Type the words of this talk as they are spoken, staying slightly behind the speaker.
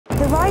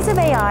rise of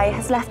AI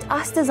has left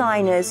us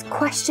designers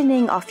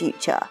questioning our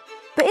future.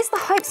 But is the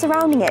hype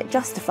surrounding it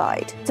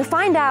justified? To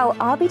find out,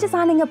 I'll be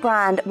designing a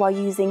brand while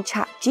using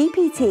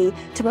ChatGPT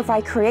to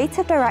provide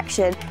creative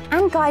direction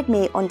and guide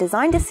me on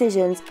design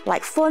decisions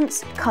like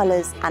fonts,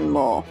 colors, and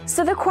more.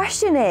 So the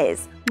question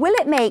is, will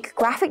it make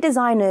graphic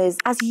designers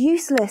as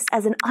useless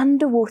as an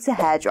underwater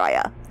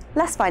hairdryer?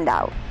 Let's find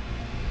out.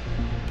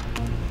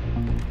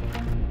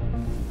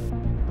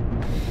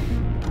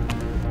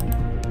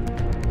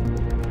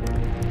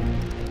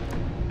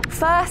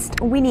 First,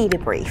 we need a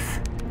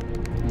brief.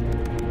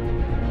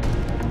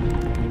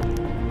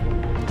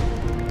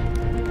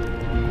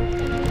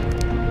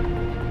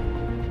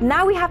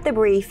 Now we have the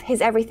brief,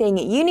 here's everything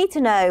you need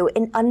to know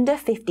in under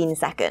 15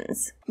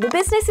 seconds. The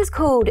business is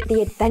called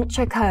The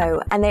Adventure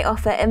Co, and they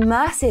offer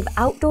immersive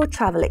outdoor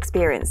travel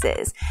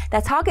experiences.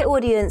 Their target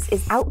audience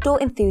is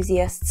outdoor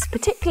enthusiasts,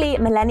 particularly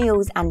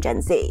millennials and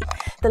Gen Z.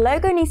 The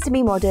logo needs to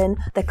be modern,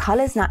 the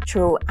colors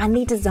natural, and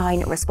the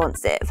design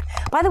responsive.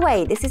 By the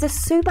way, this is a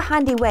super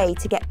handy way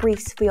to get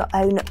briefs for your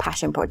own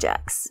passion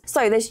projects.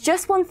 So there's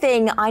just one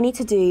thing I need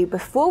to do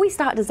before we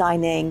start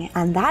designing,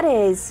 and that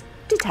is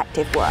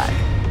detective work.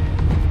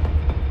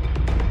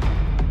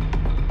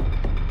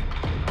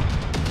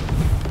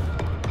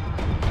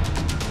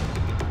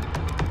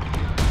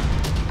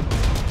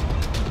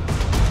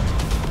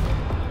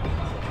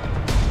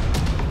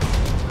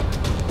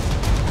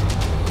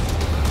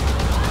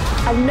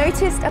 I've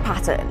noticed a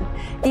pattern.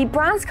 The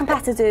brand's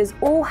competitors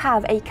all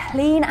have a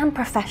clean and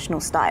professional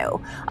style.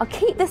 I'll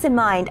keep this in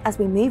mind as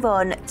we move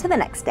on to the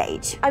next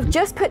stage. I've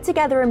just put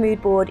together a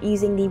mood board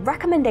using the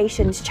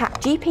recommendations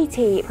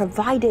ChatGPT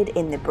provided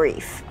in the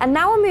brief. And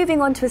now I'm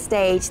moving on to a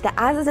stage that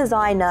as a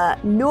designer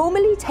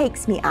normally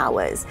takes me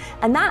hours,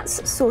 and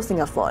that's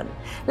sourcing a font.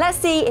 Let's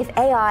see if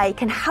AI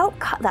can help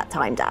cut that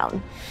time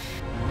down.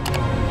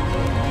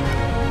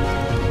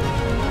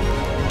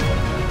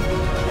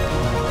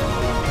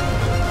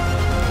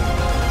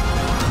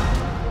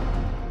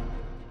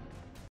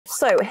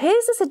 So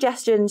here's the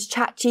suggestions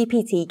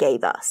ChatGPT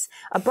gave us: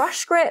 a brush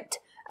script,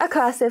 a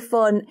cursive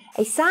font,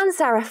 a sans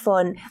serif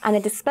font, and a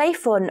display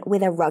font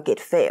with a rugged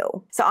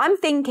feel. So I'm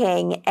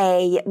thinking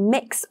a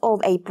mix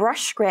of a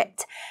brush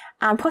script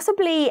and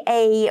possibly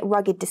a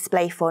rugged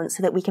display font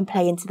so that we can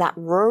play into that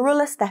rural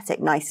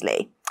aesthetic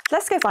nicely.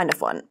 Let's go find a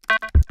font.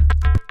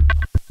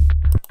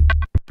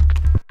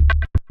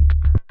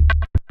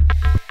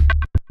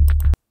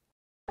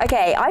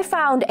 Okay, I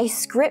found a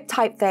script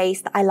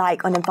typeface that I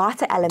like on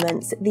Envato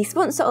Elements, the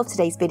sponsor of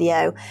today's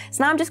video.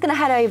 So now I'm just going to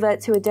head over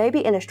to Adobe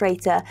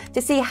Illustrator to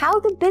see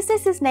how the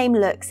business's name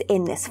looks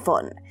in this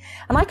font.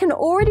 And I can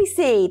already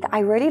see that I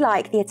really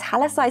like the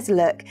italicized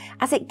look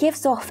as it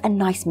gives off a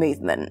nice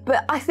movement.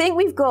 But I think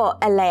we've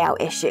got a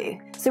layout issue.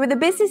 So with the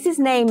business's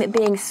name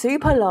being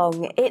super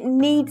long, it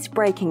needs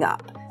breaking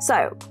up.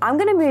 So I'm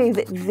going to move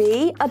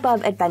the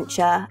above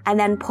adventure and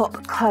then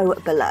pop co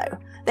below.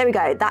 There we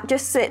go, that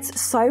just sits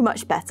so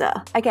much better.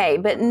 Okay,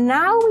 but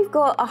now we've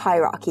got a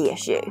hierarchy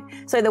issue.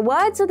 So the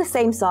words are the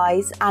same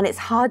size and it's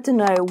hard to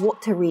know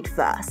what to read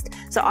first.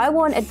 So I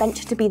want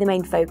adventure to be the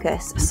main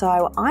focus.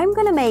 So I'm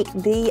gonna make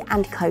the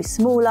and co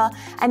smaller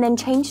and then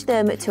change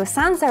them to a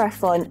sans serif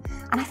font,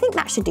 and I think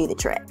that should do the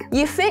trick.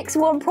 You fix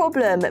one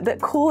problem but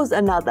cause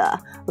another.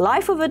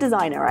 Life of a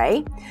designer,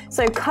 eh?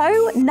 So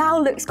co now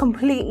looks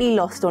completely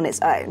lost on its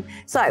own.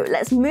 So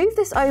let's move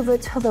this over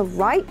to the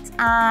right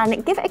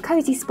and give it a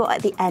cozy spot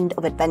at the end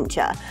of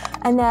adventure.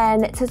 And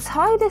then to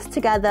tie this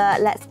together,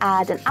 let's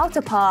add an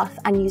outer path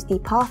and use the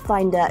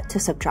pathfinder to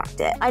subtract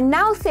it. I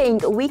now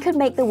think we could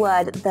make the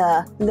word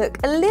the look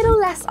a little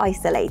less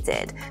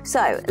isolated.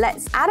 So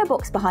let's add a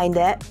box behind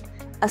it,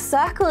 a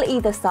circle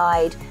either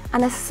side,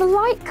 and a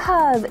slight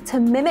curve to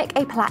mimic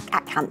a plaque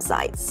at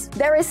campsites.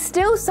 There is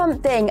still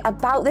something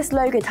about this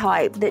logo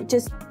type that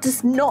just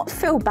does not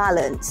feel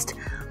balanced.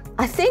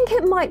 I think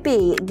it might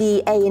be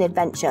the A in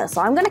adventure,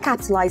 so I'm going to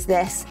capitalize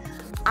this.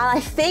 And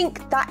I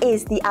think that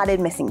is the added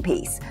missing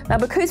piece. Now,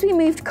 because we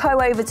moved co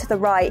over to the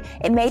right,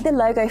 it made the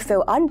logo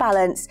feel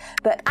unbalanced,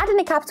 but adding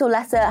a capital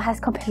letter has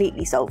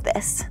completely solved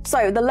this.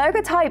 So the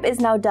logo type is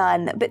now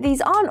done, but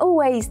these aren't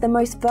always the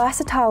most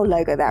versatile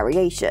logo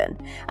variation.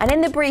 And in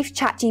the brief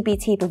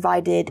ChatGPT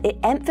provided, it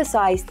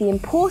emphasized the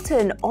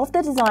importance of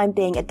the design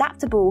being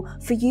adaptable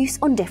for use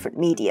on different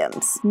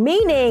mediums.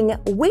 Meaning,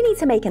 we need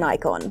to make an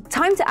icon.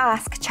 Time to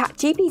ask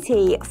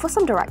ChatGPT for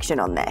some direction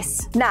on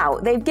this. Now,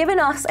 they've given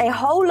us a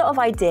whole lot of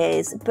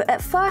ideas, but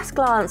at first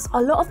glance,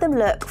 a lot of them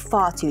look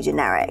far too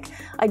generic.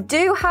 I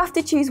do have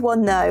to choose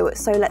one though,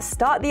 so let's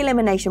start the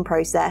elimination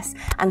process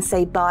and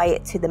say bye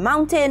to the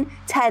mountain,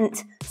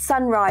 tent,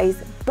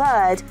 sunrise,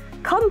 bird,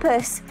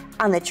 compass,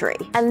 and the tree.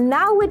 And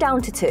now we're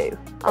down to two,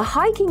 a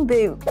hiking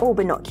boot or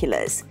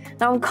binoculars.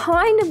 Now I'm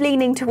kind of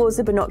leaning towards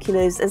the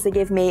binoculars as they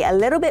give me a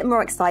little bit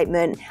more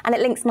excitement and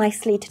it links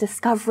nicely to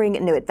discovering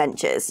new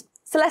adventures.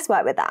 So let's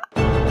work with that.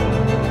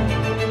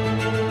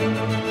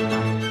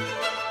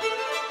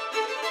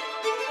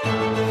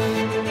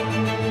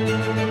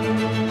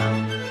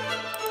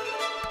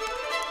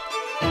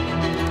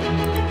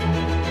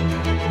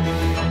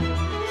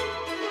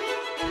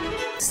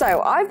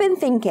 So I've been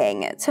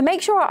thinking, to make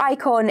sure our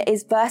icon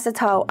is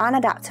versatile and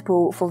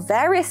adaptable for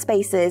various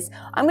spaces,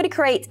 I'm going to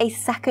create a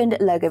second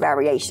logo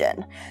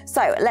variation.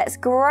 So let's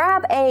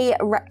grab a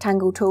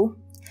rectangle tool,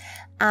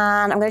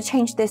 and I'm going to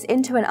change this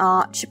into an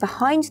arch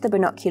behind the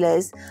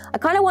binoculars. I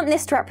kind of want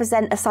this to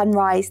represent a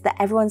sunrise that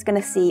everyone's going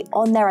to see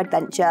on their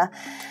adventure.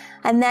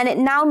 And then it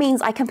now means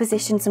I can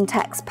position some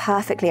text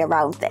perfectly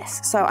around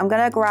this. So I'm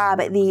going to grab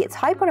the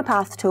Type on a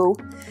Path tool,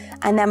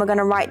 and then we're going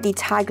to write the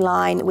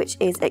tagline, which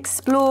is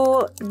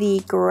explore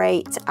the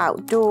great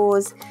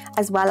outdoors,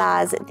 as well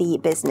as the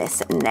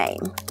business name.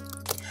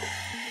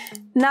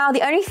 Now,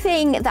 the only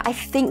thing that I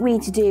think we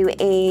need to do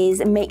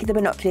is make the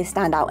binoculars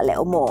stand out a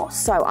little more.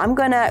 So I'm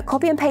going to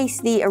copy and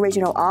paste the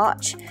original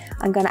arch.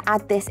 I'm going to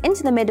add this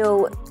into the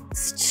middle,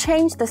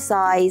 change the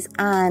size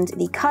and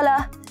the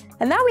color.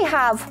 And now we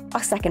have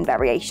our second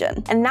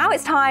variation. And now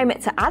it's time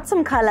to add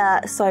some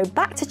color. So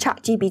back to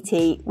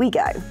ChatGPT we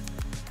go.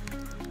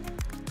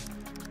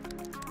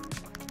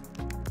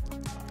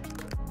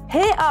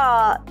 Here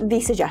are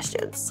the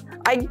suggestions.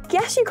 I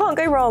guess you can't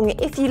go wrong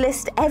if you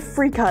list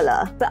every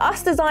color, but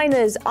us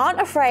designers aren't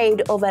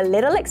afraid of a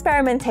little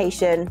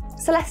experimentation,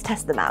 so let's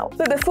test them out.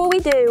 But before we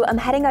do, I'm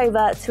heading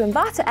over to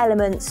Inverter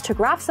Elements to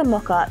grab some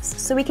mockups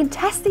so we can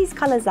test these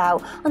colors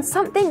out on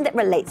something that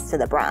relates to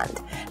the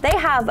brand. They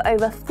have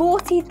over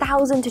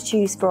 40,000 to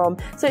choose from,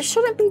 so it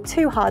shouldn't be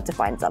too hard to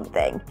find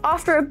something.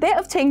 After a bit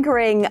of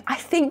tinkering, I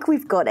think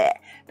we've got it,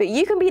 but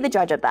you can be the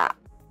judge of that.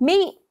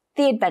 Meet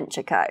the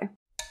Adventure Co.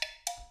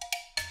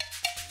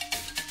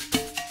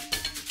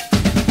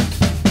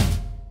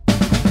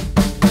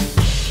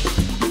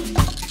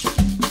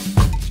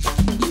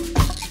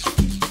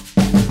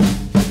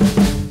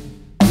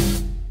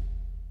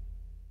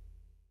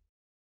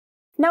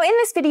 Now in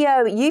this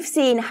video, you've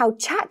seen how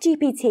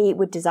ChatGPT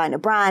would design a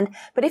brand,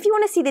 but if you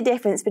want to see the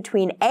difference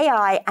between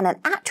AI and an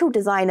actual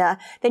designer,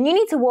 then you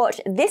need to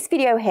watch this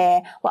video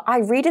here where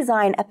I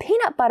redesign a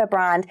peanut butter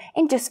brand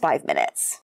in just 5 minutes.